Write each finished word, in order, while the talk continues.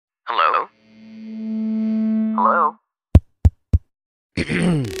Hello? Hello?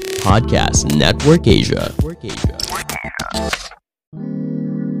 Podcast Network Asia.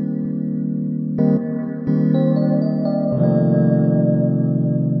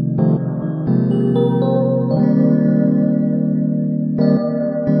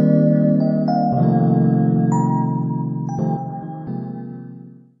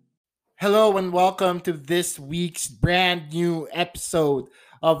 Hello and welcome to this week's brand new episode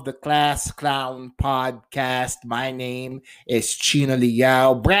of the Class Clown Podcast. My name is Chino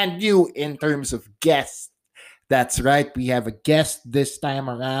Liao, brand new in terms of guests. That's right, we have a guest this time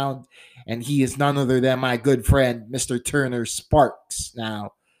around, and he is none other than my good friend, Mr. Turner Sparks.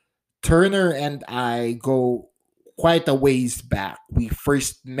 Now, Turner and I go quite a ways back. We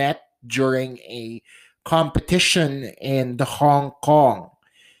first met during a competition in Hong Kong.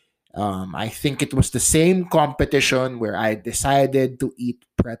 I think it was the same competition where I decided to eat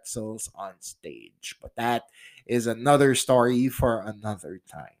pretzels on stage, but that is another story for another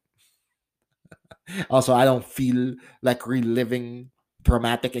time. Also, I don't feel like reliving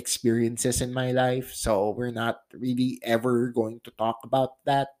traumatic experiences in my life, so we're not really ever going to talk about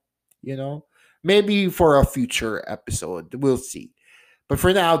that, you know? Maybe for a future episode, we'll see. But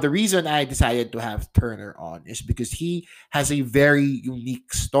for now, the reason I decided to have Turner on is because he has a very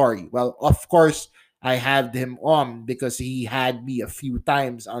unique story. Well, of course, I had him on because he had me a few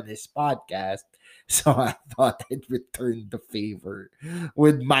times on his podcast. So I thought I'd return the favor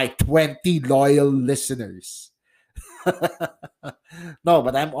with my 20 loyal listeners. No,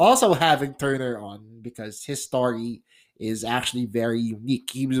 but I'm also having Turner on because his story is actually very unique.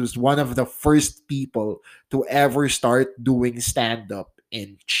 He was one of the first people to ever start doing stand up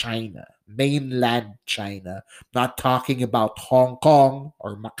in China, mainland China. Not talking about Hong Kong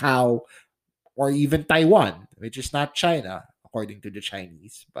or Macau or even Taiwan, which is not China, according to the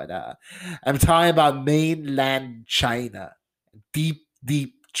Chinese. But I'm talking about mainland China, deep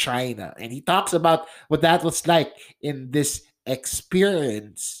China. And he talks about what that was like in this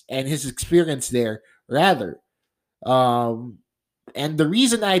experience and his experience there, rather. Um, and the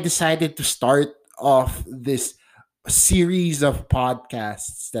reason I decided to start off this series of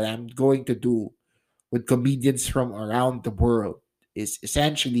podcasts that I'm going to do with comedians from around the world is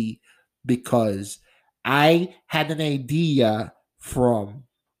essentially because I had an idea from,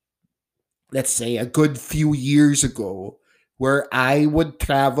 let's say, a good few years ago where I would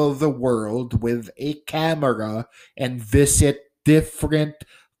travel the world with a camera and visit different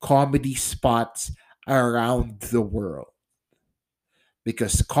comedy spots around the world.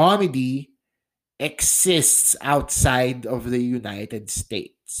 Because comedy exists outside of the United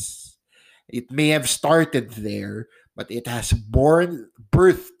States. It may have started there, but it has birthed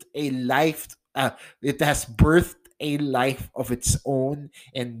a life. It has birthed a life of its own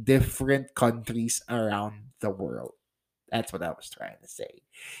in different countries around the world. That's what I was trying to say.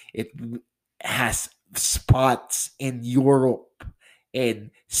 It has spots in Europe, in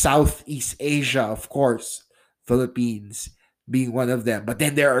Southeast Asia, of course, Philippines being one of them. But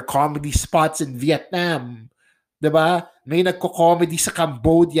then there are comedy spots in Vietnam. Diba? May nagko-comedy sa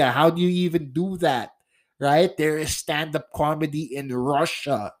Cambodia. How do you even do that? Right? There is stand-up comedy in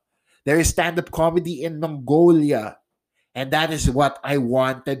Russia. There is stand-up comedy in Mongolia. And that is what I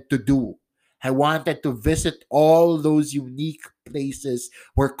wanted to do. I wanted to visit all those unique places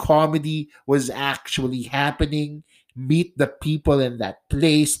where comedy was actually happening, meet the people in that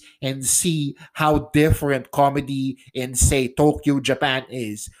place, and see how different comedy in, say, Tokyo, Japan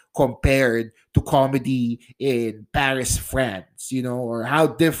is compared to comedy in Paris, France, or how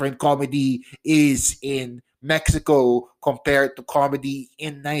different comedy is in Mexico compared to comedy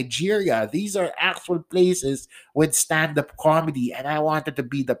in Nigeria. These are actual places with stand-up comedy, and I wanted to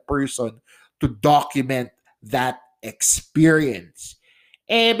be the person to document that experience.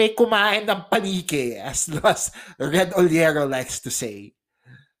 May kumain ng panike, as Red Oliero likes to say.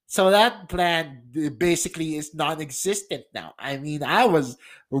 So that plan basically is non-existent now. I mean, I was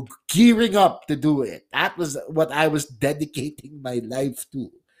gearing up to do it. That was what I was dedicating my life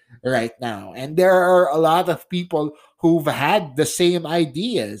to right now. And there are a lot of people who've had the same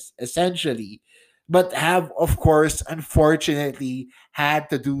ideas, essentially, but have, of course, unfortunately, had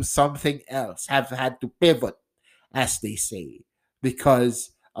to do something else, have had to pivot, as they say,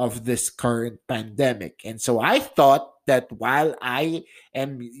 because of this current pandemic. And so I thought that while I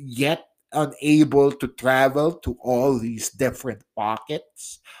am yet unable to travel to all these different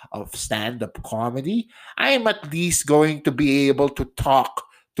pockets of stand-up comedy, I am at least going to be able to talk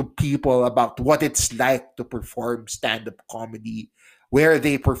to people about what it's like to perform stand-up comedy where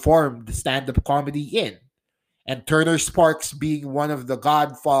they perform the stand-up comedy in. And Turner Sparks being one of the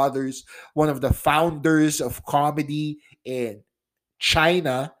godfathers, one of the founders of comedy in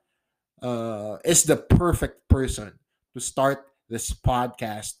China, is the perfect person to start this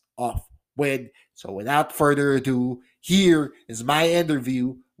podcast off with. So without further ado, here is my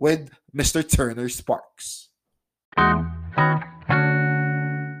interview with Mr. Turner Sparks.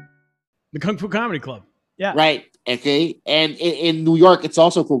 The Kung Fu Comedy Club. Yeah. Right. Okay. And in New York, it's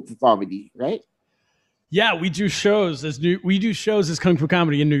also Kung Fu Comedy, right? Yeah, we do shows as Kung Fu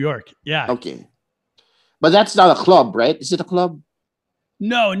Comedy in New York. Yeah. Okay. But that's not a club, right? Is it a club?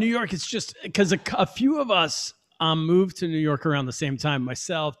 No, in New York, it's just because a few of us moved to New York around the same time.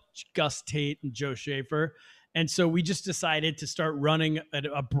 Myself, Gus Tate, and Joe Schaefer. And so we just decided to start running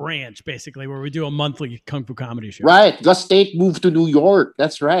a branch, basically, where we do a monthly Kung Fu Comedy show. Right. Gus Tate moved to New York.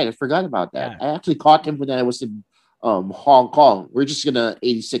 That's right. I forgot about that. Yeah. I actually caught him when I was in Hong Kong. We're just going to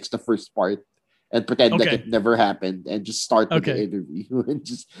 86 the first part and pretend like it never happened and just start with the interview. And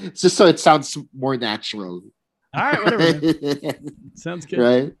just so it sounds more natural. All right, whatever. Sounds good.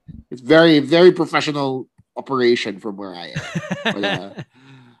 Right? It's very, very professional operation from where I am. But,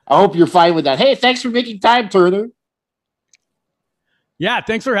 I hope you're fine with that. Hey, thanks for making time, Turner. Yeah,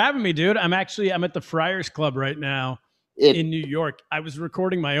 thanks for having me, dude. I'm at the Friars Club right now in New York. I was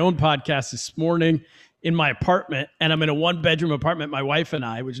recording my own podcast this morning in my apartment, and I'm in a 1-bedroom apartment, my wife and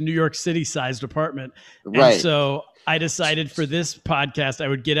I, which is a New York City sized apartment. Right. And so I decided for this podcast, I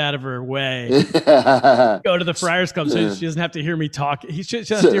would get out of her way, go to the Friars Club so she doesn't have to hear me talk. She doesn't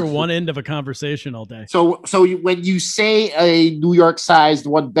have to hear one end of a conversation all day. So when you say a New York sized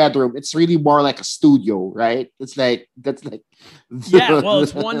 1-bedroom, it's really more like a studio, right? Yeah, well,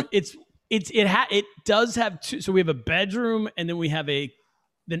 it does have two. So we have a bedroom, and then we have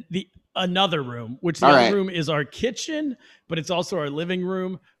another room, which the other room is our kitchen, but it's also our living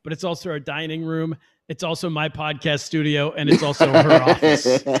room, but it's also our dining room. It's also my podcast studio, and it's also her office.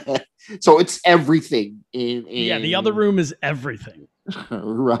 So it's everything. Yeah, the other room is everything.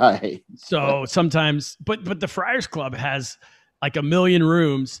 Right. So sometimes, but the Friars Club has like 1 million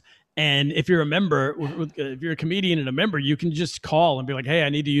rooms. And if you're a member, if you're a comedian and a member, you can just call and be like, hey, I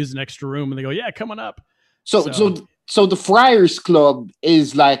need to use an extra room. And they go, yeah, come on up. So the Friars Club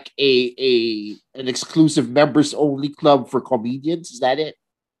is like an exclusive members only club for comedians. Is that it?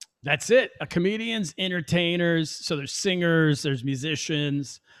 That's it. Comedians, entertainers. So there's singers, there's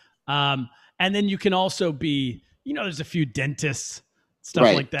musicians. And then you can also be, there's a few dentists,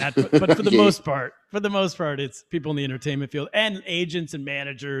 stuff like that. But for the most part, it's people in the entertainment field and agents and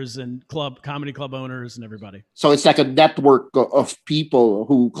managers and comedy club owners and everybody. So it's like a network of people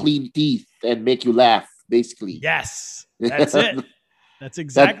who clean teeth and make you laugh, basically. Yes, that's it. That's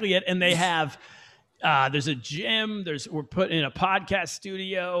exactly it. And they have, there's a gym. We're putting in a podcast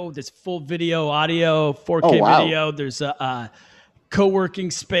studio. There's full video, audio, 4K video. There's a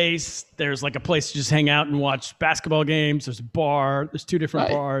co-working space. There's like a place to just hang out and watch basketball games. There's a bar. There's 2 different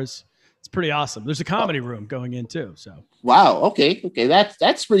bars. It's pretty awesome. There's a comedy room going in too. So wow. Okay.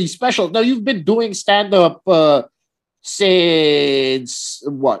 That's pretty special. Now you've been doing stand-up since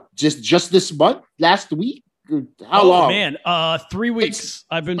what? Just this month? Last week? How long? Man, 3 weeks.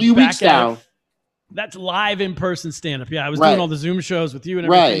 I've been 3 weeks now. That's live in-person stand-up. Yeah, I was doing all the Zoom shows with you and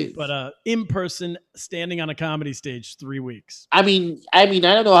everything, but in-person standing on a comedy stage 3 weeks. I mean, I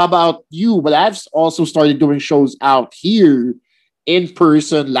don't know about you, but I've also started doing shows out here in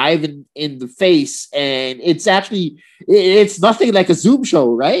person, live in the face, and it's nothing like a Zoom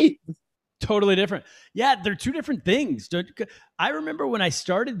show, right? Totally different. Yeah, they're 2 different things. I remember when I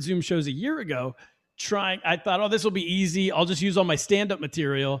started Zoom shows a year ago, I thought, this will be easy. I'll just use all my stand-up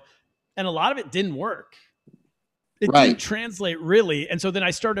material. And a lot of it didn't work. It didn't translate really. And so then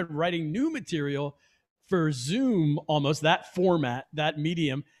I started writing new material for Zoom, almost that format, that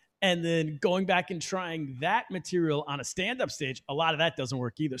medium. And then going back and trying that material on a stand-up stage, a lot of that doesn't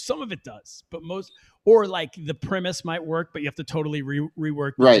work either. Some of it does, but or like the premise might work, but you have to totally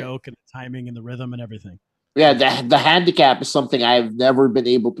rework the joke and the timing and the rhythm and everything. Yeah, the handicap is something I've never been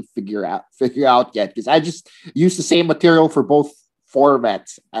able to figure out yet, because I just use the same material for both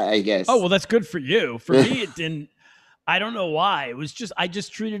formats, I guess. Oh, well, that's good for you. For me, it didn't. I don't know why. It was just, I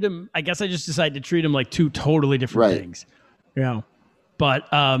just treated him, I guess I just decided to treat him like 2 totally different things. Yeah. But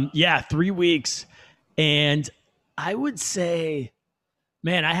 3 weeks. And I would say,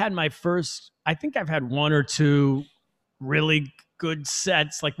 man, I think I've had 1 or 2 really good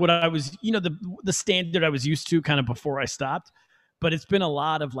sets. Like what I was, the standard I was used to kind of before I stopped. But it's been a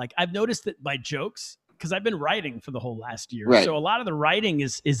lot of I've noticed that my jokes, because I've been writing for the whole last year. So a lot of the writing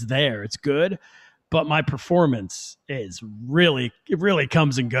is there. It's good. but my performance it really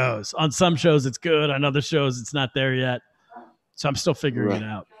comes and goes. On some shows it's good, on other shows it's not there yet. So I'm still figuring it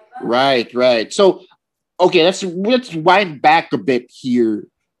out. Right. So, okay, let's wind back a bit here.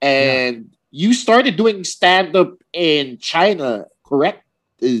 And you started doing stand-up in China, correct?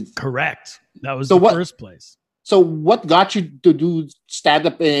 Correct. That was the first place. So what got you to do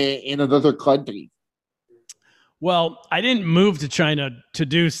stand-up in another country? Well, I didn't move to China to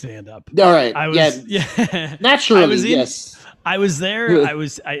do stand-up. All right. I was, naturally, yes. I was there.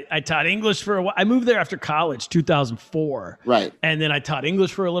 I taught English for a while. I moved there after college, 2004. Right. And then I taught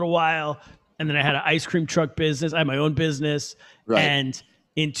English for a little while. And then I had an ice cream truck business. I had my own business. Right. And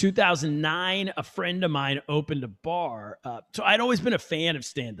in 2009, a friend of mine opened a bar. So I'd always been a fan of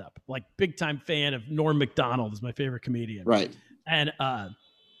stand-up, like big time fan of Norm Macdonald is my favorite comedian. Right. And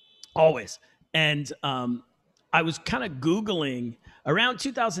always. And I was kind of Googling around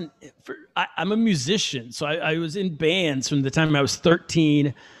 2000. I'm a musician. So I was in bands from the time I was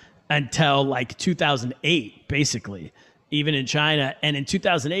 13 until like 2008, basically, even in China. And in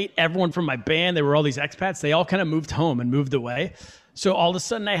 2008, everyone from my band, they were all these expats, they all kind of moved home and moved away. So all of a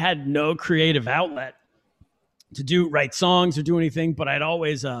sudden I had no creative outlet to write songs or do anything, but I'd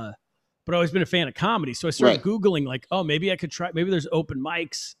always been a fan of comedy. So I started Googling like, oh, maybe I could try, maybe there's open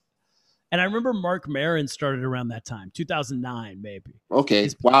mics. And I remember Mark Maron started around that time, 2009, maybe. Okay.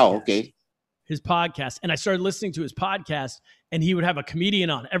 Wow. Okay. His podcast. And I started listening to his podcast and he would have a comedian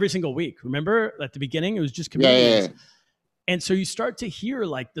on every single week. Remember at the beginning, it was just comedians. Yeah. And so you start to hear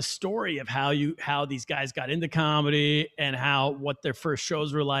like the story of how these guys got into comedy and what their first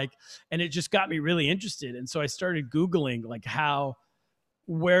shows were like. And it just got me really interested. And so I started Googling like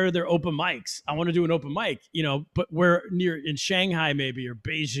where are their open mics? I want to do an open mic, but where near in Shanghai maybe or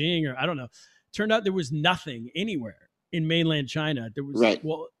Beijing or I don't know. Turned out there was nothing anywhere in mainland China. There was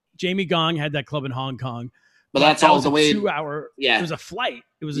well, Jamie Gong had that club in Hong Kong. But that's all the way 2 hour. Yeah. It was a flight.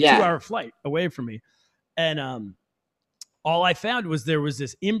 It was a 2-hour flight away from me. And all I found was there was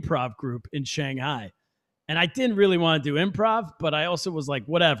this improv group in Shanghai. And I didn't really want to do improv, but I also was like,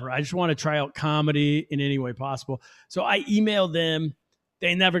 whatever. I just want to try out comedy in any way possible. So I emailed them.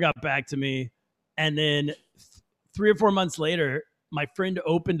 They never got back to me. And then 3 or 4 months later, my friend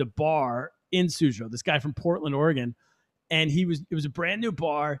opened a bar in Suzhou, this guy from Portland, Oregon. And it was a brand new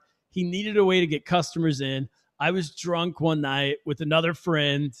bar. He needed a way to get customers in. I was drunk one night with another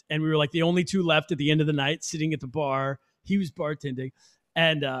friend, and we were like the only two left at the end of the night sitting at the bar. He was bartending.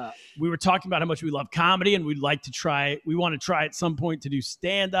 And we were talking about how much we love comedy and we want to try at some point to do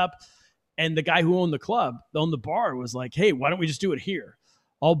stand-up. And the guy who owned the bar was like, hey, why don't we just do it here?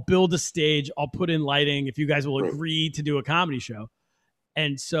 I'll build a stage. I'll put in lighting if you guys will agree to do a comedy show.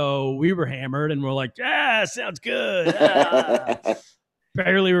 And so we were hammered and we're like, sounds good.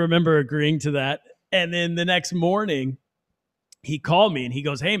 Barely remember agreeing to that. And then the next morning he called me and he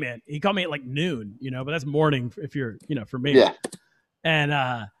goes, hey man, he called me at like noon, but that's morning if you're, for me. Yeah.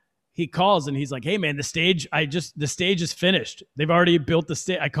 And he calls and he's like, hey man, the stage is finished. They've already built the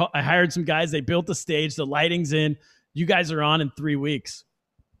stage. I hired some guys. They built the stage. The lighting's in. You guys are on in 3 weeks.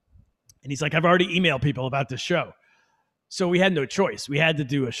 And he's like, I've already emailed people about this show. So we had no choice. We had to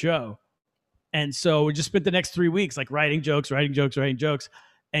do a show. And so we just spent the next 3 weeks like writing jokes,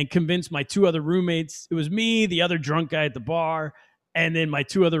 and convinced my 2 other roommates. It was me, the other drunk guy at the bar, and then my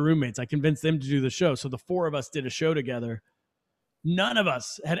 2 other roommates. I convinced them to do the show. So the 4 of us did a show together. None of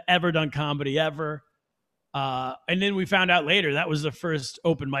us had ever done comedy ever. And then we found out later that was the first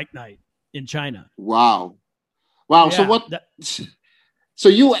open mic night in China. Wow. Yeah, So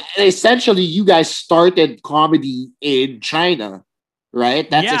you guys started comedy in China, right?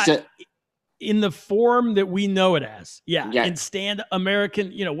 That's in the form that we know it as. Yeah. In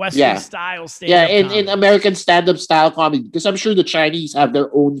American, Western style stand-up. Yeah, in American stand-up style comedy. Because I'm sure the Chinese have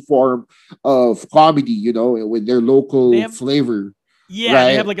their own form of comedy, with their local flavor. Yeah, right?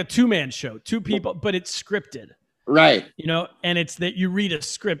 They have like a 2-man show, 2 people, but it's scripted. Right. And it's that you read a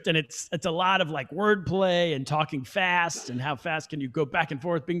script and it's a lot of like wordplay and talking fast and how fast can you go back and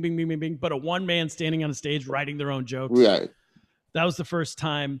forth, bing, bing, bing, bing, bing. But a one man standing on a stage writing their own jokes. Right. That was the first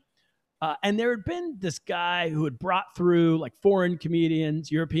time. And there had been this guy who had brought through like foreign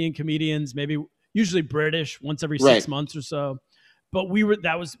comedians, European comedians, maybe usually British once every 6 months or so. But we were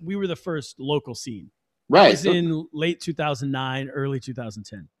the first local scene. Right. It was in late 2009, early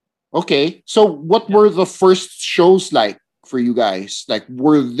 2010. Okay. So what were the first shows like for you guys? Like,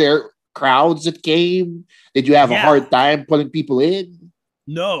 were there crowds that came? Did you have a hard time putting people in?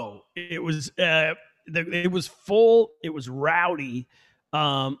 No, it was full. It was rowdy.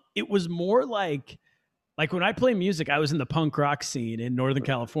 It was more like when I play music, I was in the punk rock scene in Northern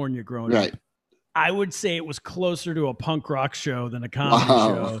California growing up. I would say it was closer to a punk rock show than a comedy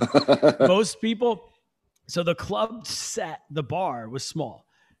show. Most people, so the club set, the bar was small,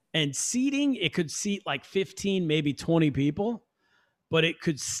 and seating, it could seat like 15, maybe 20 people, but it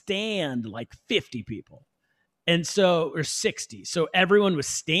could stand like 50 people. And so, or 60. So everyone was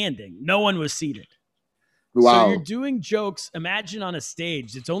standing. No one was seated. Wow. So you're doing jokes. Imagine on a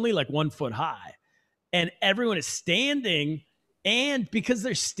stage, it's only like 1 foot high, and everyone is standing. And because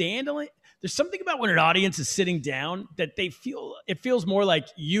they're standing, there's something about when an audience is sitting down that it feels more like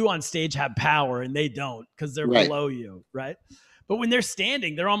you on stage have power and they don't because they're below you, right? But when they're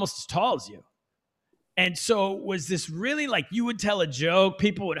standing, they're almost as tall as you. And so was this really like you would tell a joke,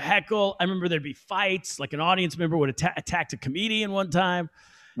 people would heckle. I remember there'd be fights, like an audience member would attack a comedian one time.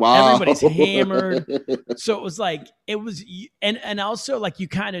 Wow. Everybody's hammered. So it was like, and also like you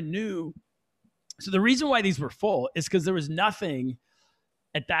kind of knew. So the reason why these were full is because there was nothing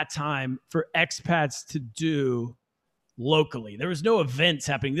at that time for expats to do locally. There was no events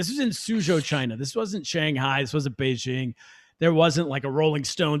happening. This was in Suzhou, China. This wasn't Shanghai. This wasn't Beijing. There wasn't like a Rolling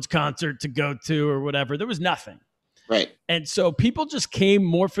Stones concert to go to or whatever. There was nothing. Right. And so people just came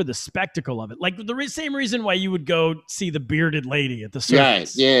more for the spectacle of it. Like the same reason why you would go see the bearded lady at the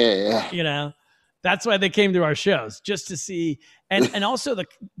circus. Yeah. You know, that's why they came to our shows, just to see. And also the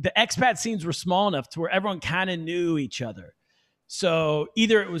expat scenes were small enough to where everyone kind of knew each other. So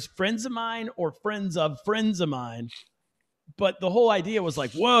either it was friends of mine or friends of friends of mine. But the whole idea was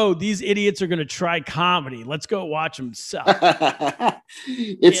like, whoa, these idiots are going to try comedy. Let's go watch them suck.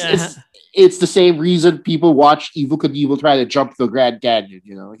 It's the same reason people watch Evel Knievel try to jump the Grand Canyon.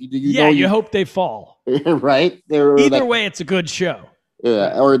 You know, you hope they fall. Right? Either way, it's a good show.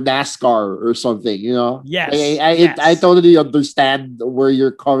 Or NASCAR or something, you know? Yes. I totally understand where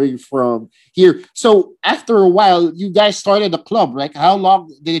you're coming from here. So after a while, you guys started a club. Like, how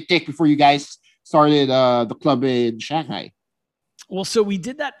long did it take before you guys started the club in Shanghai? Well, so we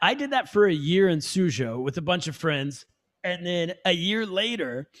did that. I did that for a year in Suzhou with a bunch of friends. And then a year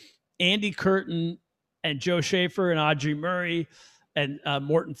later, Andy Curtin and Joe Schaefer and Audrey Murray and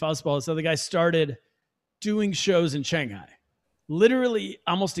Morton Faustball, this other guy, started doing shows in Shanghai. Literally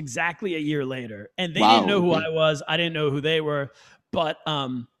almost exactly a year later. And they didn't know who I was. I didn't know who they were. But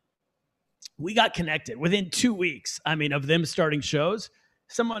we got connected within 2 weeks, of them starting shows.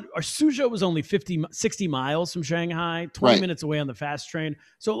 Our Suzhou was only 60 miles from Shanghai, 20 minutes away on the fast train.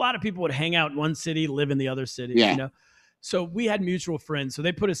 So a lot of people would hang out in one city, live in the other city, you know? So we had mutual friends. So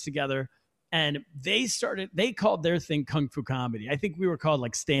they put us together and they called their thing Kung Fu Comedy. I think we were called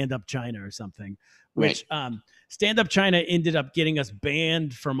like Stand Up China or something, which Stand Up China ended up getting us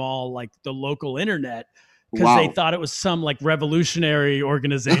banned from all like the local internet because they thought it was some like revolutionary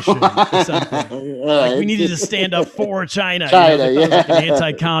organization or something. Like we needed to stand up for China. You know? It was like an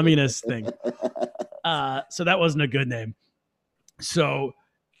anti-communist thing. So that wasn't a good name. So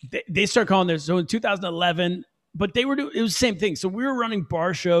they started calling theirs. So in 2011, but it was the same thing. So we were running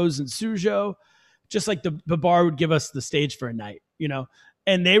bar shows in Suzhou, just like the bar would give us the stage for a night, you know,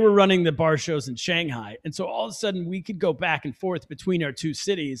 and they were running the bar shows in Shanghai. And so all of a sudden we could go back and forth between our two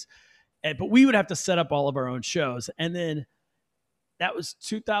cities. But we would have to set up all of our own shows. And then that was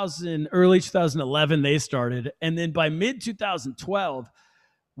early 2011, they started. And then by mid 2012,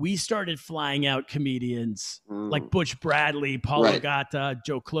 we started flying out comedians like Butch Bradley, Paulo Gatta,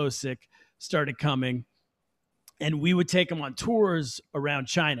 Joe Klosik started coming. And we would take them on tours around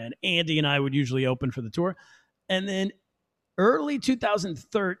China. And Andy and I would usually open for the tour. And then early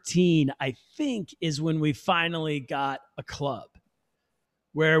 2013, I think, is when we finally got a club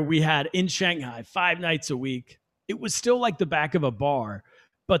where we had in Shanghai 5 nights a week. It was still like the back of a bar,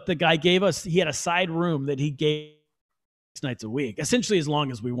 but the guy he had a side room that he gave 6 nights a week, essentially as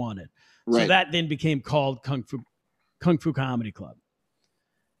long as we wanted. So that then became called Kung Fu Comedy Club.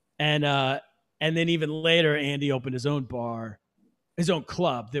 And then even later, Andy opened his own bar, his own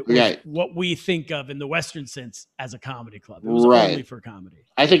club that was what we think of in the Western sense as a comedy club. It was only for comedy.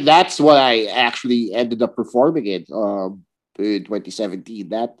 I think that's what I actually ended up performing in 2017.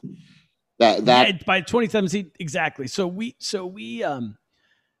 That by 2017, exactly. So we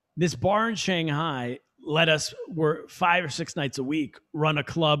this bar in Shanghai let us work 5 or 6 nights a week, run a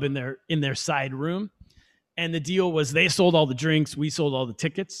club in their side room. And the deal was they sold all the drinks, we sold all the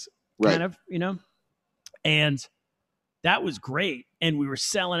tickets, kind of, you know, and that was great. And we were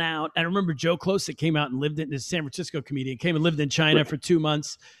selling out. And I remember Joe Klosik came out and lived in this San Francisco comedian, came and lived in China for 2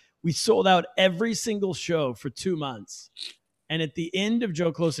 months. We sold out every single show for 2 months. And at the end of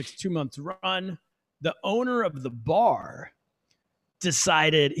Joe Klosik's 2 months run, the owner of the bar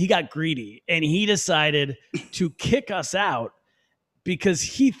decided, he got greedy and he decided to kick us out because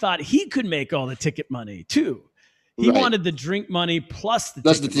he thought he could make all the ticket money too. He Right. wanted the drink money plus the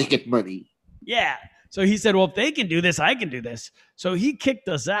Plus the ticket money. ticket money. Yeah. So he said, well, if they can do this, I can do this. So he kicked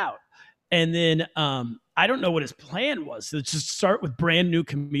us out. And then I don't know what his plan was. So just start with brand new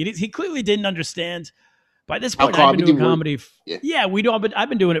comedians. He clearly didn't understand. By this How point, I've been doing comedy comedy. Yeah. Yeah, I've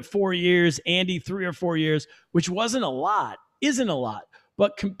been doing it 4 years. Andy, 3 or 4 years, which wasn't a lot, isn't a lot.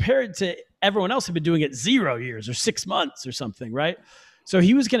 But compared to everyone else who'd been doing it 0 years or 6 months or something, right? So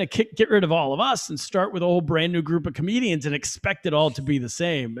he was going to get rid of all of us and start with a whole brand new group of comedians and expect it all to be the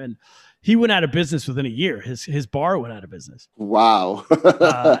same. And he went out of business within a year. His bar went out of business. Wow.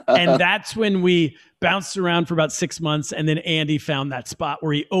 And that's when we bounced around for about 6 months. And then Andy found that spot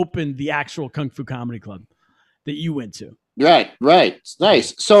where he opened the actual Kung Fu Comedy Club that you went to. Right. It's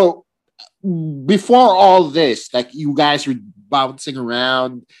nice. So before all this, like you guys were bouncing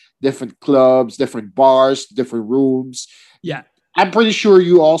around different clubs, different bars, different rooms. Yeah. I'm pretty sure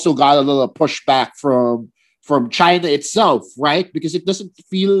you also got a little pushback from China itself, right? Because it doesn't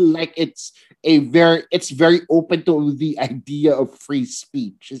feel like it's very open to the idea of free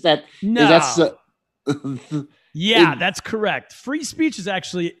speech. Is that No. that's Yeah, that's correct. Free speech is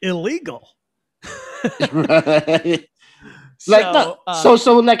actually illegal. right? So, Like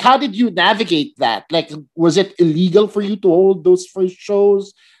so like how did you navigate that? Like was it illegal for you to hold those first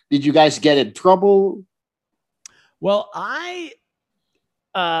shows? Did you guys get in trouble? well, I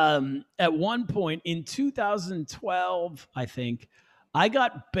at one point in 2012, I think, I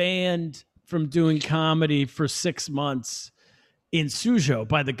got banned from doing comedy for 6 months in Suzhou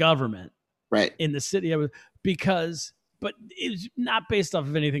by the government Right. in the city. But it's not based off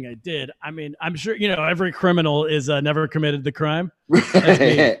of anything I did. I mean, I'm sure, every criminal is never committed the crime.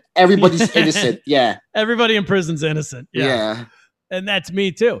 me. Everybody's innocent. Yeah. Everybody in prison's innocent. Yeah. And that's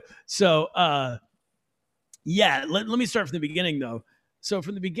me too. So, let me start from the beginning though. So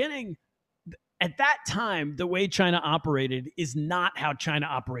from the beginning, at that time, the way China operated is not how China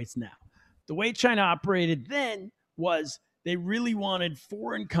operates now. The way China operated then was they really wanted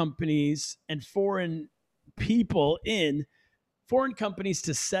foreign companies and foreign companies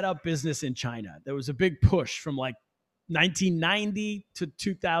to set up business in China. There was a big push from like 1990 to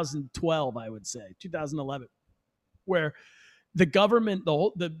 2012, I would say, 2011, where the government,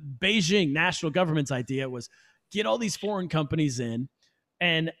 the Beijing national government's idea was get all these foreign companies in,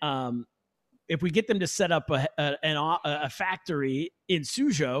 and if we get them to set up a factory in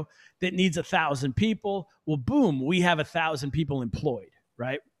Suzhou that needs 1,000 people, well, boom, we have 1,000 people employed,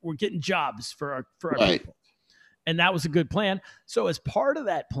 right? We're getting jobs for our Right. people. And that was a good plan. So as part of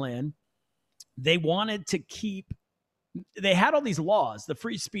that plan, they wanted to they had all these laws, the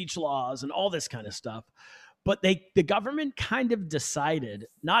free speech laws and all this kind of stuff. But the government kind of decided,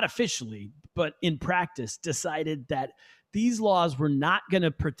 not officially, but in practice, decided that these laws were not going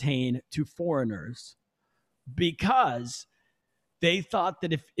to pertain to foreigners because they thought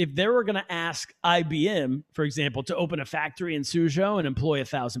that if they were going to ask IBM, for example, to open a factory in Suzhou and employ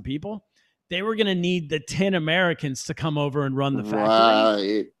 1,000 people, they were going to need the 10 Americans to come over and run the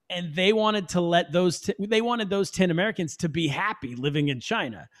factory. Right. And they wanted to let those 10 Americans to be happy living in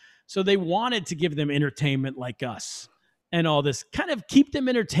China. So they wanted to give them entertainment like us and all this, kind of keep them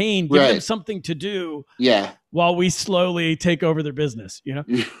entertained, give them Right. something to do Yeah. while we slowly take over their business,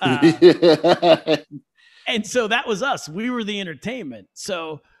 And so that was us. We were the entertainment.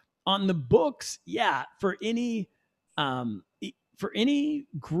 So on the books, for any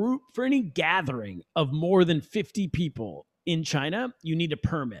group, for any gathering of more than 50 people in China, you need a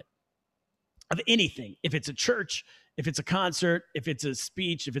permit of anything. If it's a church, if it's a concert, if it's a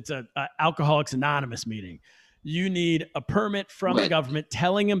speech, if it's a Alcoholics Anonymous meeting, you need a permit from the Right. government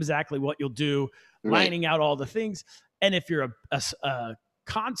telling them exactly what you'll do, Right. lining out all the things. And if you're a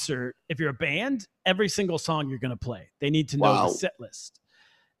concert, if you're a band, every single song you're going to play, they need to know Wow. the set list.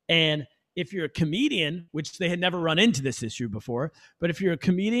 And if you're a comedian, which they had never run into this issue before, but if you're a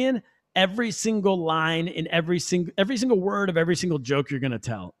comedian, every single line in every single word of every single joke you're going to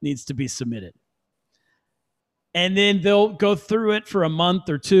tell needs to be submitted. And then they'll go through it for a month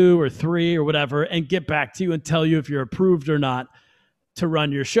or 2 or 3 or whatever and get back to you and tell you if you're approved or not to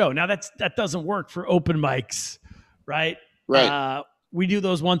run your show. Now that doesn't work for open mics, right? Right. We do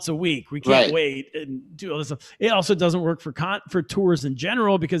those once a week. We can't Right. wait and do all this stuff. It also doesn't work for tours in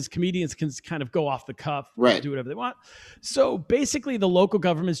general because comedians can kind of go off the cuff, Right. do whatever they want. So basically the local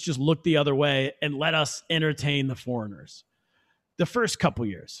governments just look the other way and let us entertain the foreigners the first couple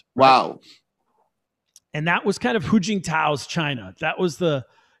years. Wow. And that was kind of Hu Jintao's China. That was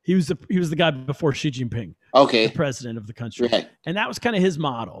he was the guy before Xi Jinping, the Okay. president of the country. Right. And that was kind of his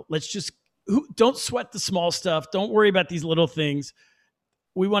model. Let's just don't sweat the small stuff. Don't worry about these little things.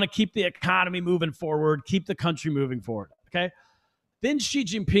 We want to keep the economy moving forward, keep the country moving forward. Okay. Then Xi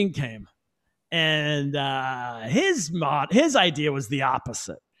Jinping came, and his idea was the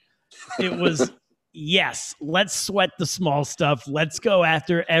opposite. It was, yes, let's sweat the small stuff. Let's go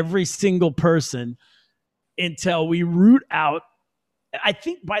after every single person until we root out. I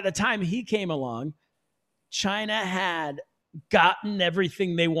think by the time he came along, China had gotten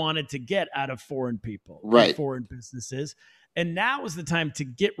everything they wanted to get out of foreign people, Right, foreign businesses. And now was the time to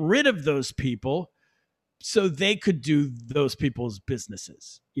get rid of those people so they could do those people's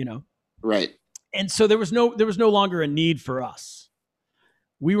businesses, you know? right. And so there was no longer a need for us.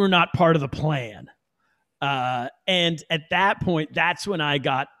 We were not part of the plan. And at that point, that's when I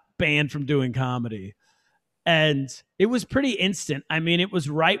got banned from doing comedy. And it was pretty instant. I mean, it was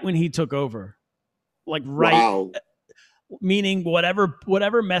right when he took over. Like right, Wow. meaning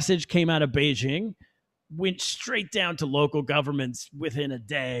whatever message came out of Beijing went straight down to local governments within a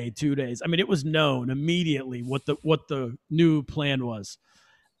day, 2 days. I mean, it was known immediately what the new plan was.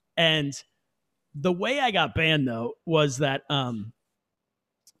 And the way I got banned, though, was that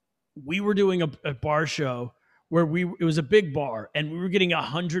we were doing a bar show where it was a big bar, and we were getting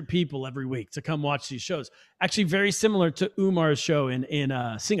 100 people every week to come watch these shows. Actually, very similar to Umar's show in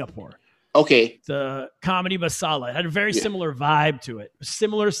Singapore. Okay. The Comedy Masala. It had a very similar vibe to it.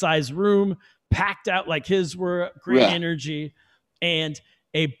 Similar size room, packed out like his were, great energy. And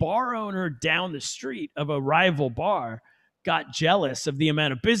a bar owner down the street of a rival bar got jealous of the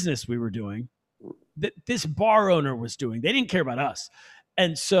amount of business we were doing that this bar owner was doing. They didn't care about us.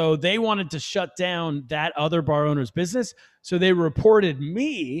 And so they wanted to shut down that other bar owner's business. So they reported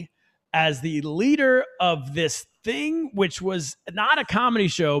me as the leader of this thing, which was not a comedy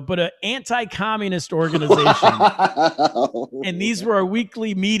show, but an anti-communist organization. And these were our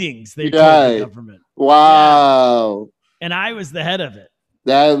weekly meetings. They told the government. Wow. Yeah. And I was the head of it.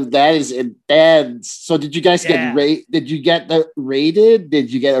 That is intense. So did you guys get did you get raided?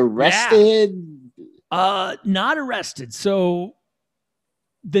 Did you get arrested? Not arrested. So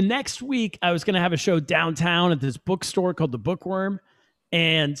the next week I was going to have a show downtown at this bookstore called The Bookworm.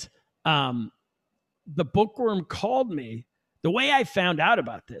 And the Bookworm called me. The way I found out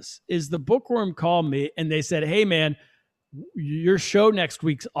about this is the Bookworm called me and they said, "Hey man, your show next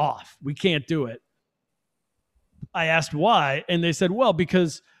week's off. We can't do it." I asked why, and they said, "Well,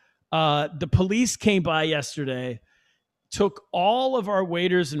 because the police came by yesterday, took all of our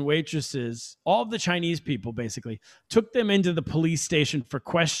waiters and waitresses, all of the Chinese people basically, took them into the police station for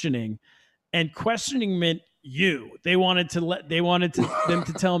questioning, and questioning meant you. They wanted them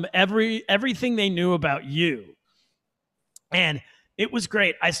to tell them everything they knew about you." And it was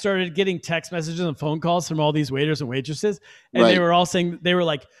great. I started getting text messages and phone calls from all these waiters and waitresses, and they were all saying, they were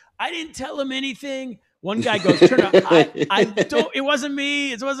like, "I didn't tell them anything." One guy goes, "Turner, I don't. It wasn't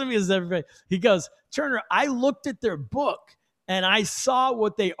me. It wasn't me." It's everybody. He goes, "Turner, I looked at their book and I saw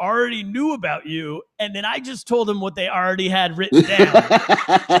what they already knew about you, and then I just told them what they already had written down.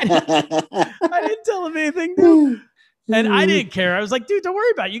 I didn't tell them anything new." And I didn't care. I was like, "Dude, don't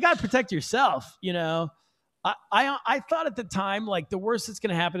worry about it. You got to protect yourself." You know, I thought at the time, like, the worst that's going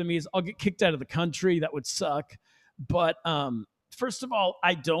to happen to me is I'll get kicked out of the country. That would suck. But first of all,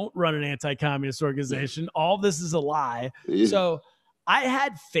 I don't run an anti-communist organization. All this is a lie. So I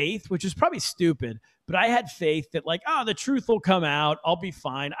had faith, which is probably stupid, but I had faith that, like, the truth will come out. I'll be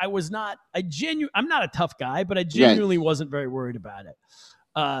fine. I'm not a tough guy, but I genuinely wasn't very worried about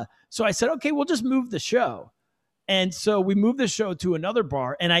it. So I said, okay, we'll just move the show. And so we moved the show to another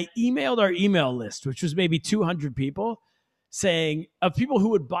bar, and I emailed our email list, which was maybe 200 people, saying, of people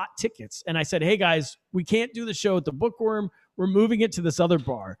who had bought tickets. And I said, "Hey guys, we can't do the show at the Bookworm. We're moving it to this other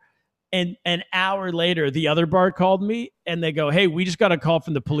bar." And an hour later, the other bar called me and they go, "Hey, we just got a call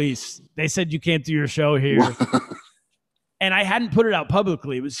from the police. They said you can't do your show here." And I hadn't put it out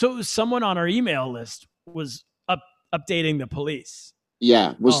publicly. It was someone on our email list was updating the police.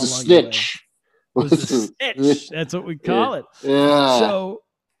 Yeah, was the snitch. Was the snitch. That's what we call it. Yeah. So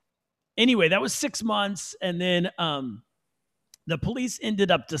anyway, that was 6 months. And then the police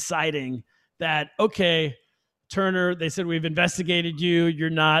ended up deciding that, okay, Turner, they said, "We've investigated you. You're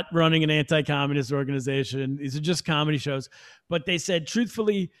not running an anti-communist organization. These are just comedy shows." But they said,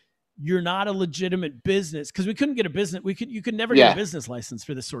 truthfully, you're not a legitimate business, because we couldn't get a business. You could never get a business license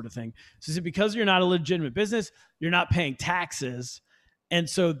for this sort of thing. So because you're not a legitimate business, you're not paying taxes. And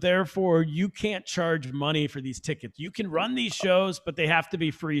so therefore you can't charge money for these tickets. You can run these shows, but they have to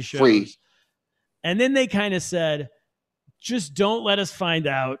be free shows. And then they kind of said, just don't let us find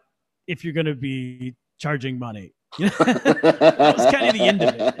out if you're going to be charging money. That was kind of the end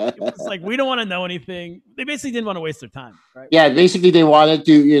of it. It was like, we don't want to know anything. They basically didn't want to waste their time, right? Yeah, basically they wanted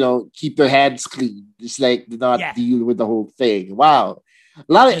to, keep their hands clean. Just like not deal with the whole thing. Wow. A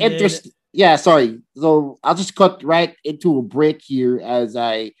lot of interest. Yeah, sorry. So I'll just cut right into a break here as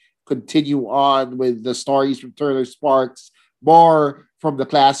I continue on with the stories from Turner Sparks. More from the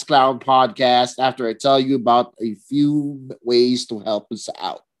Class Clown podcast after I tell you about a few ways to help us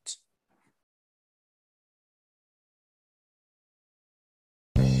out.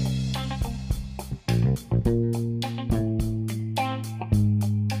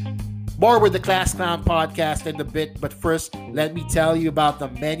 More with the Class Clown podcast in a bit, but first, let me tell you about the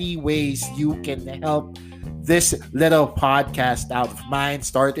many ways you can help this little podcast out of mine,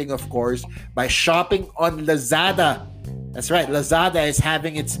 starting, of course, by shopping on Lazada. That's right, Lazada is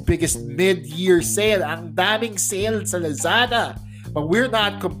having its biggest mid-year sale. Ang daming sale sa Lazada. But we're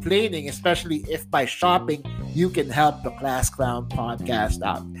not complaining, especially if by shopping, you can help the Class Clown podcast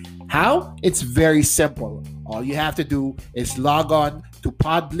out. How? It's very simple. All you have to do is log on to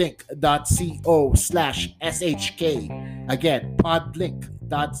podlink.co/SHK. Again,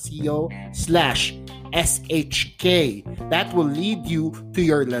 podlink.co/SHK. That will lead you to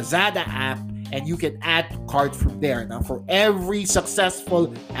your Lazada app and you can add to cart from there. Now, for every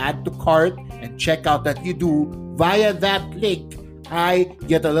successful add to cart and checkout that you do via that link, I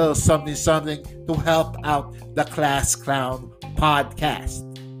get a little something to help out the Class Clown podcast.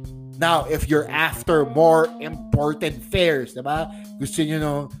 Now, if you're after more important fares, diba? Gusto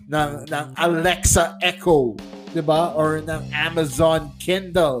nyo ng Alexa Echo, diba? Or ng Amazon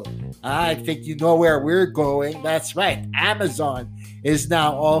Kindle. I think you know where we're going. That's right. Amazon is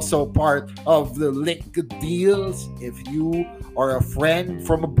now also part of the link deals. If you or a friend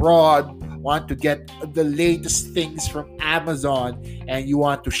from abroad want to get the latest things from Amazon and you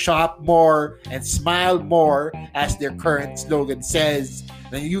want to shop more and smile more, as their current slogan says,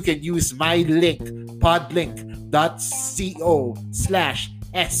 then you can use my link,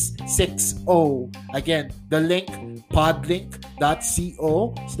 podlink.co/S60. Again, the link,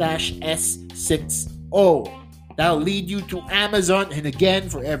 podlink.co/S60. That'll lead you to Amazon. And again,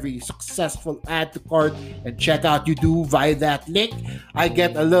 for every successful add to cart and checkout you do via that link, I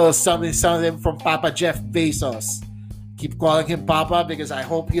get a little something from Papa Jeff Bezos. Keep calling him Papa because I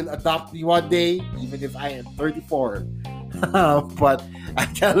hope he'll adopt me one day, even if I am 34. But I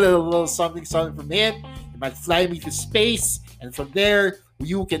get a little something from him. He might fly me to space, and from there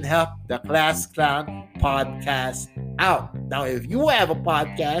you can help the Class Clown podcast out. Now, if you have a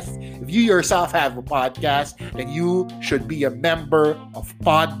podcast, if you yourself have a podcast, then you should be a member of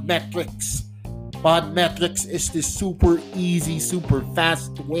Podmetrics. Podmetrics is the super easy, super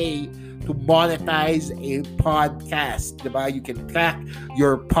fast way to monetize a podcast. Diba? You can track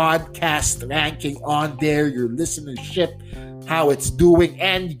your podcast ranking on there, your listenership, how it's doing,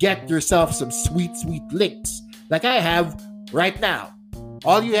 and get yourself some sweet links like I have right now.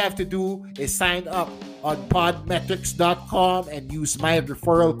 All you have to do is sign up on podmetrics.com and use my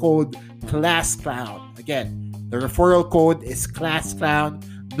referral code ClassClown. Again, the referral code is ClassClown,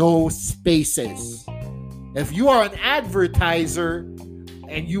 no spaces. If you are an advertiser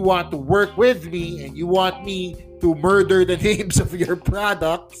and you want to work with me and you want me to murder the names of your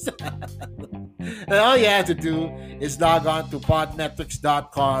products, then all you have to do is log on to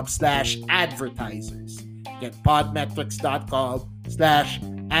podmetrics.com/advertisers. Again,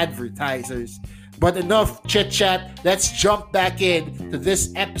 podmetrics.com/advertisers. But enough chit chat. Let's jump back in to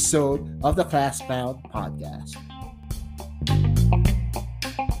this episode of the Class Clown podcast.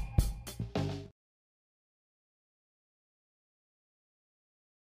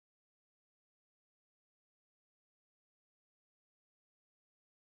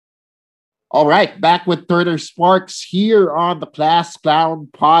 All right, back with Turner Sparks here on the Class Clown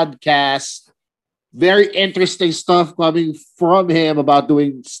podcast. Very interesting stuff coming from him about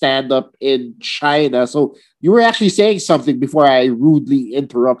doing stand-up in China. So you were actually saying something before I rudely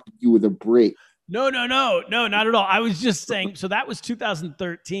interrupted you with a break. No, not at all. I was just saying, so that was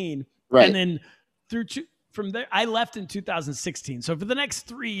 2013. Right. And then from there, I left in 2016. So for the next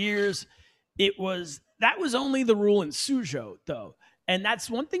 3 years, that was only the rule in Suzhou, though. And that's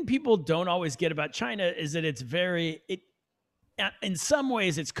one thing people don't always get about China is that in some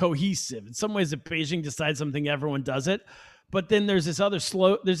ways it's cohesive. In some ways, if Beijing decides something, everyone does it. But then there's this other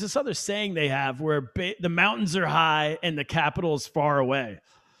saying they have where the mountains are high and the capital is far away.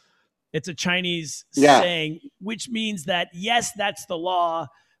 It's a Chinese saying, which means that, yes, that's the law.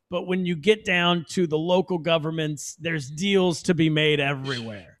 But when you get down to the local governments, there's deals to be made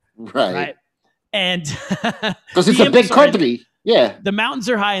everywhere. Right. And because it's a big country. Yeah. The mountains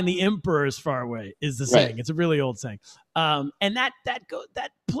are high and the emperor is far away is the saying. Right. It's a really old saying. And that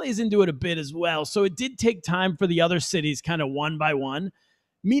plays into it a bit as well. So it did take time for the other cities kind of one by one.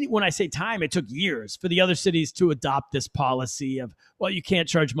 Meaning when I say time, it took years for the other cities to adopt this policy of, well, you can't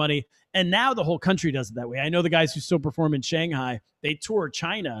charge money. And now the whole country does it that way. I know the guys who still perform in Shanghai, they tour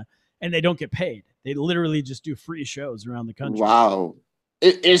China and they don't get paid. They literally just do free shows around the country. Wow.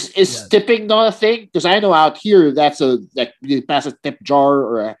 Is tipping not a thing? Because I know out here that's like you pass a tip jar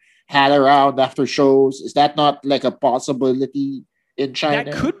or a hat around after shows. Is that not like a possibility in China?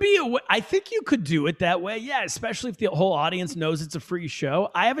 That could be a way. I think you could do it that way. Yeah, especially if the whole audience knows it's a free show.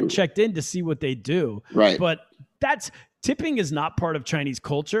 I haven't checked in to see what they do. Right. But tipping is not part of Chinese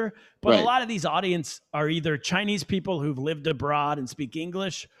culture. But a lot of these audience are either Chinese people who've lived abroad and speak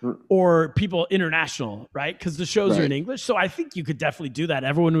English or people international, right? Because the shows are in English. So I think you could definitely do that.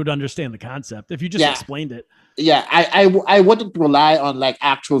 Everyone would understand the concept if you just explained it. Yeah, I wouldn't rely on like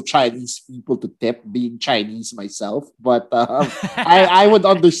actual Chinese people to tip, being Chinese myself, but I would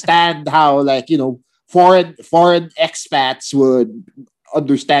understand how, like, you know, foreign expats would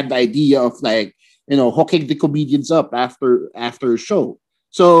understand the idea of, like, you know, hooking the comedians up after a show.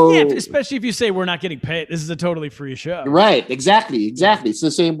 So yeah, especially if you say we're not getting paid, this is a totally free show. Right, exactly. It's the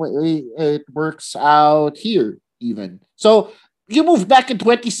same way it works out here even. So you moved back in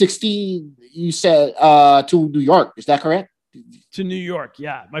 2016, you said, to New York. Is that correct? To New York,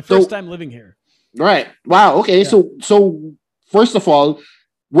 yeah. My first time living here. Right. Wow. Okay. Yeah. So first of all,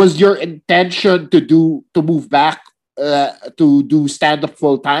 was your intention to move back to do stand-up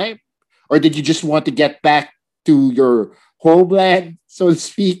full time? Or did you just want to get back to your homeland, so to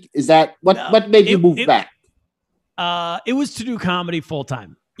speak? Is that what made you move back? It was to do comedy full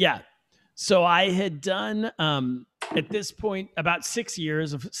time. Yeah. So I had done at this point about 6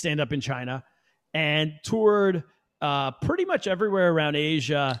 years of stand-up in China and toured pretty much everywhere around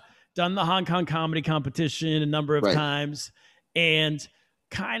Asia, done the Hong Kong comedy competition a number of times, and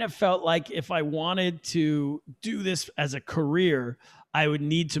kind of felt like if I wanted to do this as a career, I would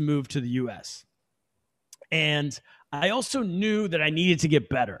need to move to the US. And I also knew that I needed to get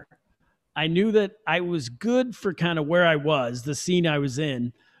better. I knew that I was good for kind of where I was, the scene I was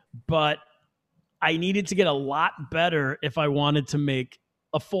in, but I needed to get a lot better if I wanted to make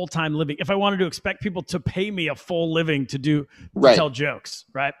a full-time living, if I wanted to expect people to pay me a full living to tell jokes,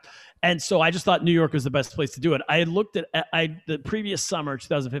 right? And so I just thought New York was the best place to do it. I had looked at the previous summer,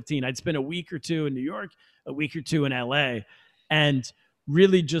 2015, I'd spent a week or two in New York, a week or two in LA, and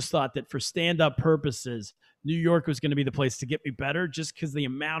really just thought that for stand-up purposes, New York was going to be the place to get me better, just because the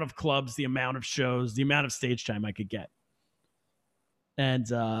amount of clubs, the amount of shows, the amount of stage time I could get. And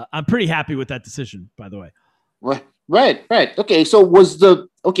I'm pretty happy with that decision, by the way. Right. Okay.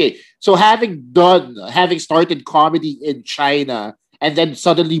 So having started comedy in China and then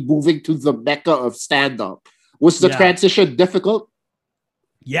suddenly moving to the mecca of stand-up, was the transition difficult?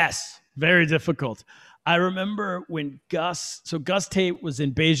 Yes, very difficult. I remember when Gus Tate was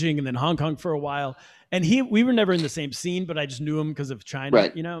in Beijing and then Hong Kong for a while, and we were never in the same scene, but I just knew him because of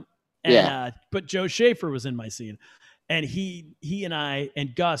China, you know? And, but Joe Schaefer was in my scene. And he and I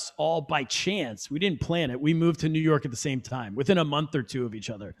and Gus, all by chance, we didn't plan it, we moved to New York at the same time, within a month or two of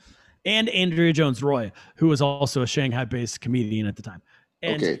each other. And Andrea Jones-Roy, who was also a Shanghai-based comedian at the time.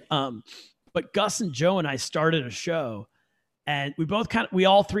 And but Gus and Joe and I started a show, and we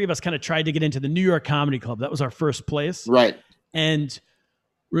all three of us kind of tried to get into the New York Comedy Club. That was our first place. Right. And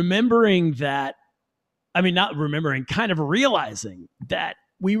remembering that, kind of realizing that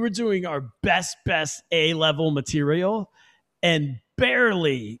we were doing our best A-level material and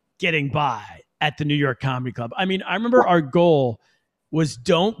barely getting by at the New York Comedy Club. I mean, I remember our goal was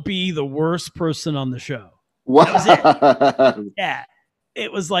don't be the worst person on the show. That was it. Yeah.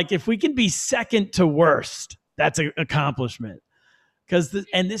 It was like, if we can be second to worst, that's an accomplishment. Because the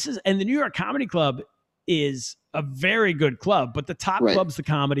New York Comedy Club is a very good club, but the top club's the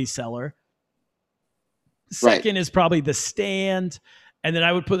Comedy Cellar. Second is probably the Stand. And then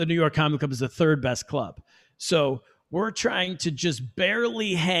I would put the New York Comedy Club as the third best club. So we're trying to just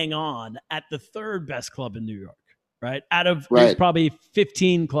barely hang on at the third best club in New York, right? Out of there's probably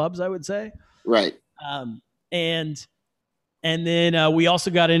 15 clubs, I would say. Right. And then we also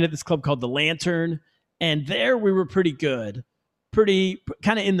got into this club called The Lantern. And there we were pretty good, pretty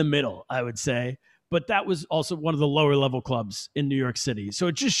kind of in the middle, I would say. But that was also one of the lower level clubs in New York City. So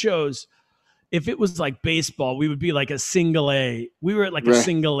it just shows, if it was like baseball, we would be like a single A. We were at like a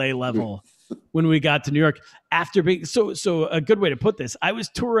single A level when we got to New York. After being so a good way to put this, I was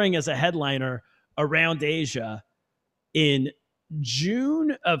touring as a headliner around Asia in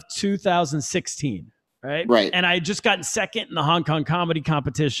June of 2016. right? Right. And I had just gotten second in the Hong Kong comedy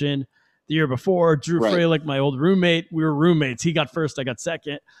competition the year before. Drew Right. Freilich, my old roommate, we were roommates. He got first, I got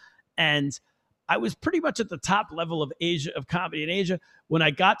second. And I was pretty much at the top level of comedy in Asia when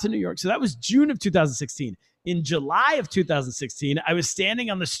I got to New York. So that was June of 2016. In July of 2016, I was standing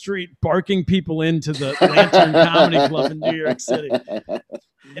on the street barking people into the Lantern Comedy Club in New York City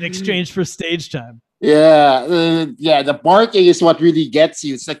in exchange for stage time. Yeah, the barking is what really gets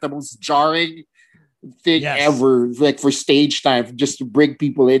you. It's like the most jarring thing ever, like for stage time, just to bring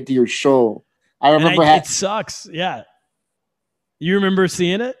people into your show. I remember it sucks. Yeah. You remember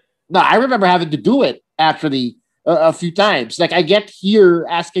seeing it? No, I remember having to do it actually a few times. Like I get here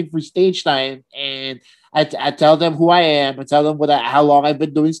asking for stage time, and I tell them who I am. I tell them how long I've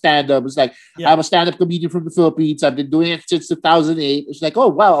been doing stand-up. It's like, I'm a stand-up comedian from the Philippines. I've been doing it since 2008. It's like, oh,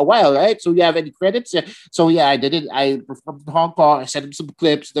 wow, a while, right? So you have any credits? Yeah. So yeah, I did it. I performed in Hong Kong. I sent them some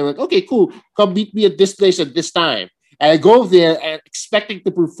clips. They were like, okay, cool. Come meet me at this place at this time. And I go there and expecting to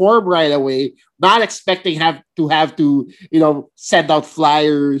perform right away, not expecting to have to send out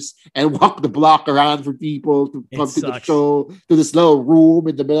flyers and walk the block around for people to come to the show, to this little room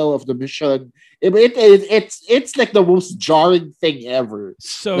in the middle of the mission. It's like the most jarring thing ever.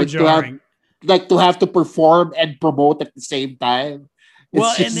 So like jarring. To have to perform and promote at the same time.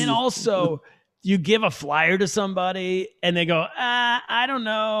 And then also you give a flyer to somebody and they go, I don't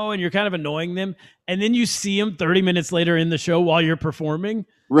know. And you're kind of annoying them. And then you see them 30 minutes later in the show while you're performing.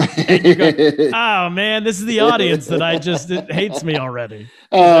 Right. And you go, oh man, this is the audience that it hates me already.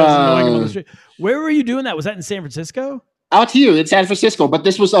 I was annoying them on the street. Where were you doing that? Was that in San Francisco? Out here in San Francisco, but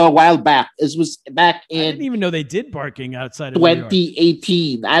this was a while back. This was back in. I didn't even know they did barking outside of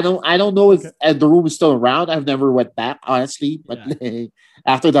 2018. I don't know if the room is still around. I've never went back, honestly. But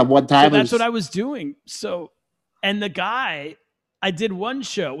after that one time, so that's what I was doing. So, and the guy, I did one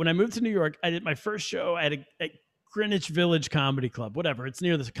show when I moved to New York. I did my first show at a Greenwich Village Comedy Club, whatever. It's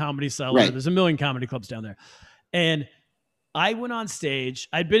near the Comedy Cellar. Right. There's a million comedy clubs down there, and I went on stage.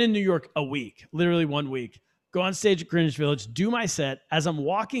 I'd been in New York a week, literally 1 week. Go on stage at Greenwich Village, do my set. As I'm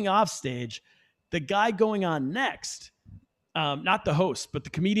walking off stage, the guy going on next, not the host, but the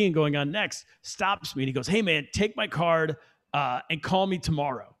comedian going on next, stops me and he goes, hey man, take my card and call me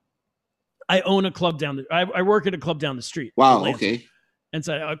tomorrow. I own a club I work at a club down the street. Wow, okay. And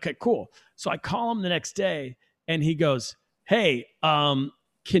so, okay, cool. So I call him the next day and he goes, hey, can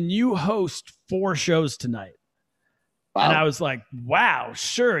you host 4 shows tonight? Wow. And I was like, wow,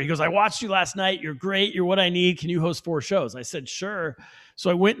 sure. He goes, I watched you last night. You're great. You're what I need. Can you host 4 shows? I said, sure. So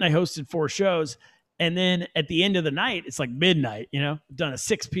I went and I hosted 4 shows. And then at the end of the night, it's like midnight, I've done a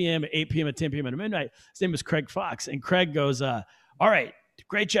 6 p.m., 8 p.m., at 10 p.m., and a midnight. His name was Craig Fox. And Craig goes, all right,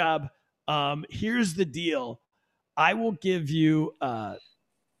 great job. Here's the deal. I will give you, I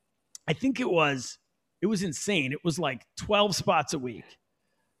think it was insane. It was like 12 spots a week.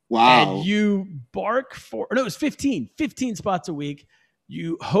 Wow. And you bark it was 15 spots a week.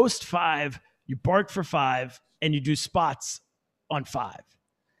 You host 5, you bark for 5, and you do spots on 5.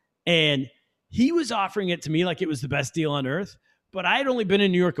 And he was offering it to me like it was the best deal on earth, but I had only been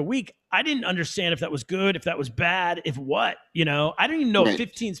in New York a week. I didn't understand if that was good, if that was bad, if what, I didn't even know if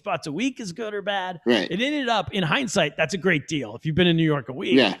 15 spots a week is good or bad. Right. It ended up, in hindsight, that's a great deal if you've been in New York a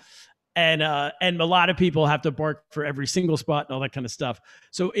week. Yeah. And a lot of people have to bark for every single spot and all that kind of stuff.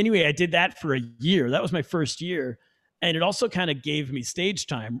 So anyway, I did that for a year. That was my first year. And it also kind of gave me stage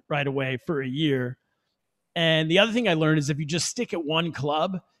time right away for a year. And the other thing I learned is if you just stick at one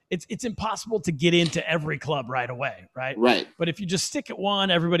club, it's impossible to get into every club right away, right? Right. But if you just stick at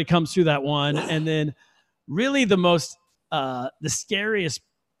one, everybody comes through that one. And then really the scariest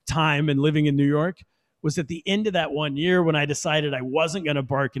time in living in New York was at the end of that 1 year when I decided I wasn't going to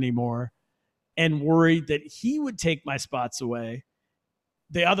bark anymore and worried that he would take my spots away,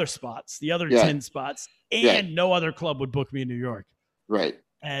 the other 10 spots, and no other club would book me in New York. Right.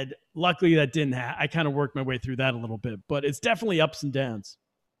 And luckily that didn't happen. I kind of worked my way through that a little bit, but it's definitely ups and downs.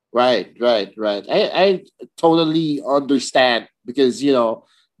 Right. I totally understand because,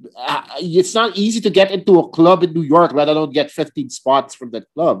 it's not easy to get into a club in New York, let alone get 15 spots from that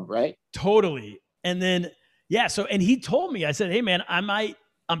club, right? Totally. And then, and he told me, I said, hey man,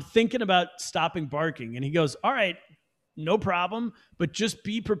 I'm thinking about stopping barking. And he goes, all right, no problem, but just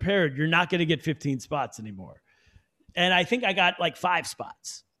be prepared. You're not going to get 15 spots anymore. And I think I got like 5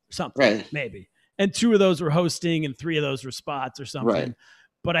 spots or something, right. Maybe. And 2 of those were hosting and 3 of those were spots or something. Right.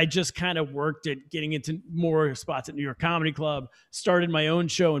 But I just kind of worked at getting into more spots at New York Comedy Club, started my own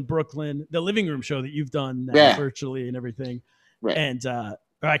show in Brooklyn, the living room show that you've done virtually and everything. Right. And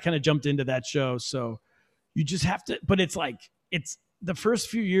I kind of jumped into that show. So you just have to, but it's like, the first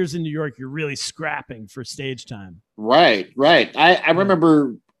few years in New York, you're really scrapping for stage time. Right. I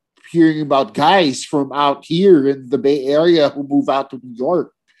remember hearing about guys from out here in the Bay Area who move out to New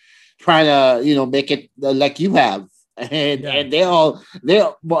York, trying to make it like you have, and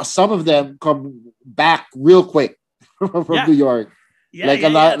some of them come back real quick from New York. A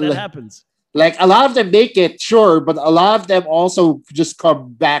lot that happens. Like a lot of them make it, sure, but a lot of them also just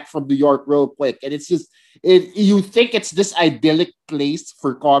come back from New York real quick, and it's just you think it's this idyllic place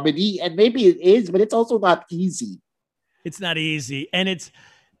for comedy, and maybe it is, but it's also not easy. It's not easy, and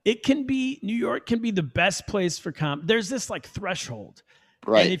New York can be the best place for comedy. There's this like threshold,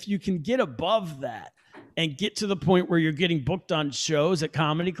 right? And if you can get above that and get to the point where you're getting booked on shows at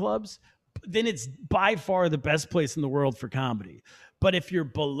comedy clubs, then it's by far the best place in the world for comedy. But if you're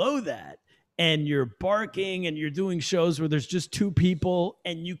below that and you're barking and you're doing shows where there's just two people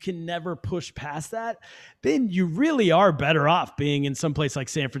and you can never push past that, then you really are better off being in some place like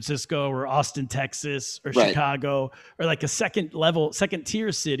San Francisco or Austin, Texas, or Chicago, or like a second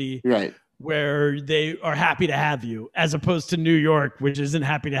tier city, right, where they are happy to have you, as opposed to New York, which isn't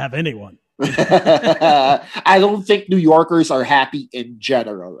happy to have anyone. I don't think New Yorkers are happy in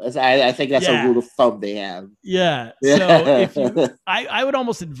general. I think that's a rule of thumb they have. Yeah. So I would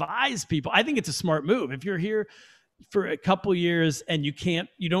almost advise people. I think it's a smart move. If you're here for a couple years and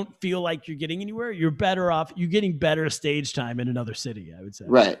you don't feel like you're getting anywhere, you're better off. You're getting better stage time in another city, I would say.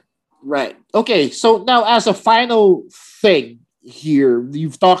 Right. Okay. So now, as a final thing here,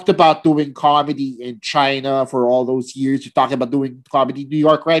 you've talked about doing comedy in China for all those years. You're talking about doing comedy in New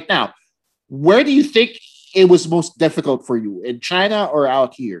York right now. Where do you think it was most difficult for you, in China or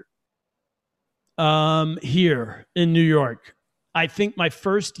out here? Here in New York. I think my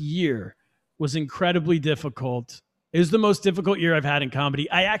first year was incredibly difficult. It was the most difficult year I've had in comedy.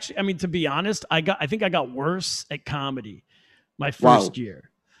 To be honest, I think I got worse at comedy my first year,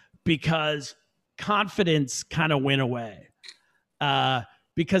 because confidence kind of went away.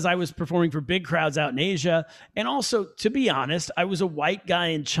 Because I was performing for big crowds out in Asia. And also, to be honest, I was a white guy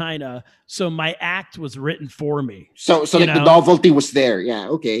in China, so my act was written for me. So the novelty was there. Yeah,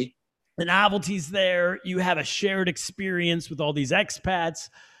 okay. The novelty's there. You have a shared experience with all these expats,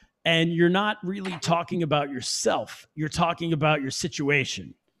 and you're not really talking about yourself. You're talking about your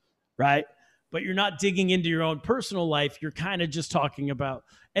situation, right? But you're not digging into your own personal life. You're kind of just talking about,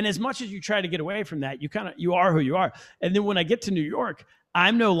 and as much as you try to get away from that, you are who you are. And then when I get to New York,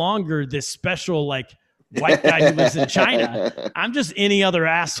 I'm no longer this special like white guy who lives in China. I'm just any other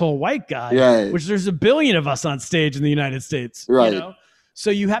asshole white guy, which there's a billion of us on stage in the United States. Right. So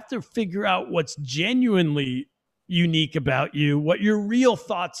you have to figure out what's genuinely unique about you, what your real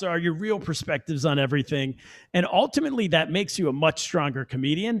thoughts are, your real perspectives on everything. And ultimately that makes you a much stronger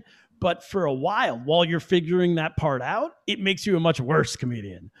comedian. But for a while you're figuring that part out, it makes you a much worse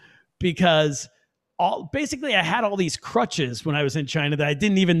comedian, because basically I had all these crutches when I was in China that I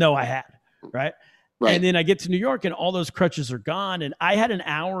didn't even know I had. Right. And then I get to New York and all those crutches are gone. And I had an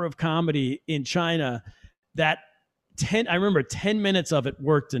hour of comedy in China that I remember 10 minutes of it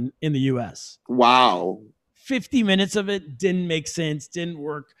worked in the US. Wow. 50 minutes of it didn't make sense, didn't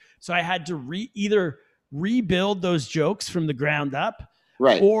work. So I had to either rebuild those jokes from the ground up,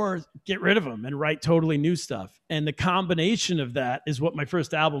 or get rid of them and write totally new stuff. And the combination of that is what my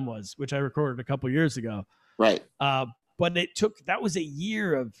first album was, which I recorded a couple years ago. Right. But that was a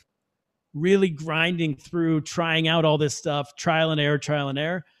year of really grinding through, trying out all this stuff, trial and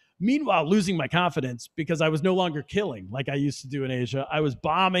error. Meanwhile, losing my confidence because I was no longer killing like I used to do in Asia. I was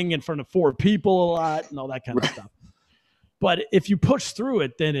bombing in front of 4 people a lot and all that kind of stuff. But if you push through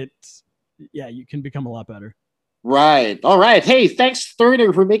it, then you can become a lot better. Right. All right. Hey, thanks,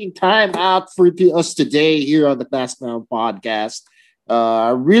 Turner, for making time out for us today here on the Masked Man podcast.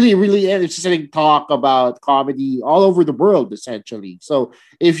 Really, really interesting talk about comedy all over the world, essentially. So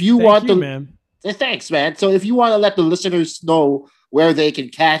if you man. Thanks, man. So if you want to let the listeners know where they can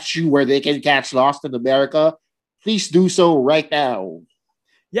catch you, where they can catch Lost in America, please do so right now.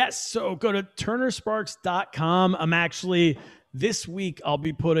 Yes. So go to turnersparks.com. I'm actually, this week, I'll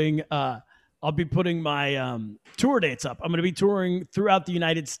be putting my tour dates up. I'm going to be touring throughout the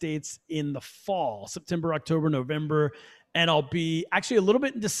United States in the fall, September, October, November. And I'll be actually a little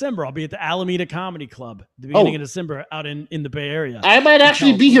bit in December. I'll be at the Alameda Comedy Club the beginning of December out in the Bay Area. I might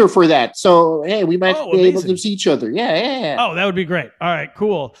actually be here for that. So, hey, we might be able to see each other. Yeah. Oh, that would be great. All right,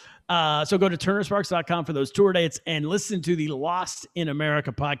 cool. So go to turnersparks.com for those tour dates and listen to the Lost in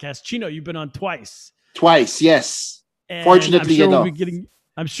America podcast. Chino, you've been on twice. Twice, yes. And fortunately enough.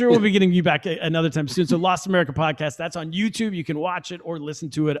 I'm sure we'll be getting you back another time soon. So Lost America podcast, that's on YouTube. You can watch it or listen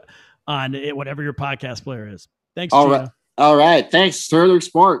to it on whatever your podcast player is. Thanks, Chino. All right. All right. Thanks, Turner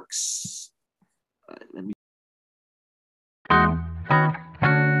Sparks. All right, let me.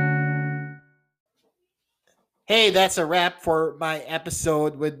 Hey, that's a wrap for my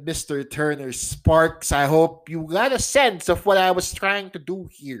episode with Mr. Turner Sparks. I hope you got a sense of what I was trying to do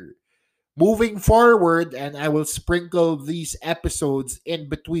here. Moving forward, and I will sprinkle these episodes in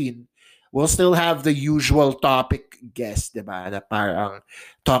between, we'll still have the usual topic guest, diba? Na parang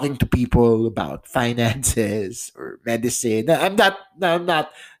talking to people about finances or medicine. I'm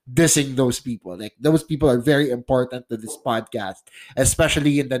not dissing those people. Like, those people are very important to this podcast,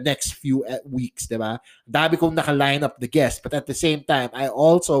 especially in the next few weeks, diba? Dami kong naka-line up the guests, but at the same time, I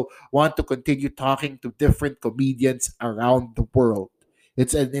also want to continue talking to different comedians around the world.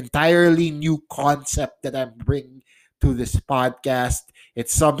 It's an entirely new concept that I'm bringing to this podcast.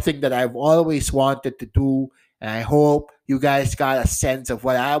 It's something that I've always wanted to do, and I hope you guys got a sense of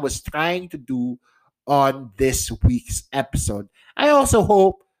what I was trying to do on this week's episode. I also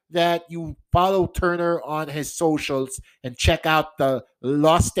hope that you follow Turner on his socials and check out the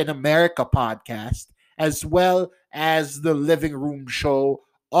Lost in America podcast, as well as the Living Room Show,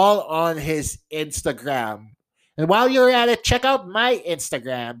 all on his Instagram. And while you're at it, check out my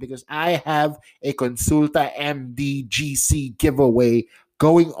Instagram because I have a Consulta MDGC giveaway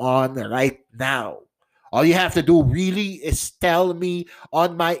going on right now. All you have to do really is tell me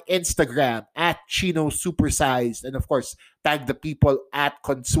on my Instagram at Chino Supersized, and of course, tag the people at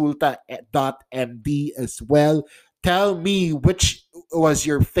consulta.md as well. Tell me which was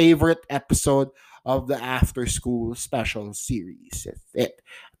your favorite episode of the After School Special series. It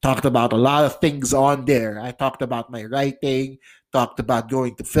talked about a lot of things on there. I talked about my writing, talked about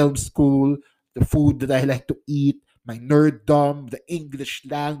going to film school, the food that I like to eat, my nerddom, the English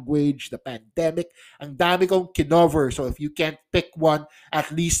language, the pandemic. Ang dami kong kinover. So if you can't pick one,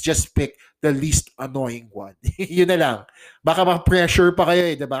 at least just pick the least annoying one. Yun na lang. Baka ma-pressure pa kayo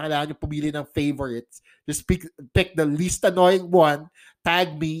eh. Diba? Kailangan nyo pumili ng favorites. Just pick the least annoying one.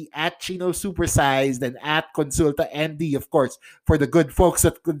 Tag me at Chino Supersized and at Consulta MD, of course, for the good folks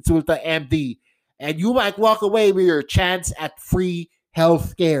at Consulta MD. And you might walk away with your chance at free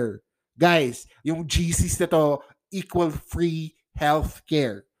healthcare. Guys, yung GCs na to equal free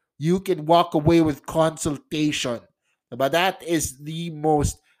healthcare. You can walk away with consultation. But that is the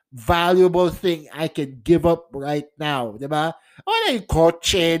most valuable thing I can give up right now. Diba? Wala yung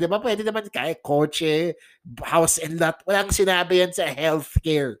kotse. Diba? Pwede naman kaya kotse, house and lot. Walang sinabi yan sa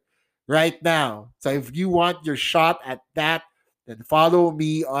healthcare right now. So if you want your shot at that, then follow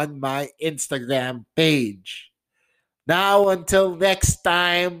me on my Instagram page. Now, until next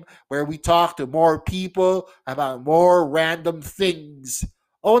time, where we talk to more people about more random things,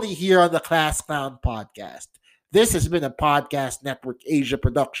 only here on the Class Clown Podcast. This has been a Podcast Network Asia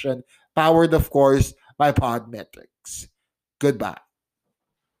production, powered, of course, by Podmetrics. Goodbye.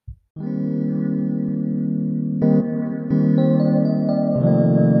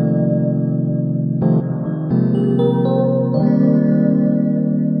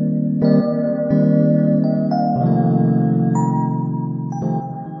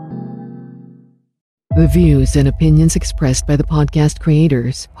 The views and opinions expressed by the podcast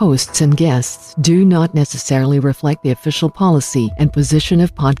creators, hosts, and guests do not necessarily reflect the official policy and position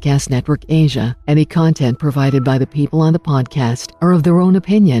of Podcast Network Asia. Any content provided by the people on the podcast are of their own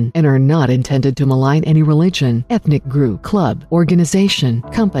opinion and are not intended to malign any religion, ethnic group, club, organization,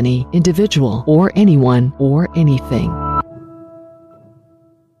 company, individual, or anyone or anything.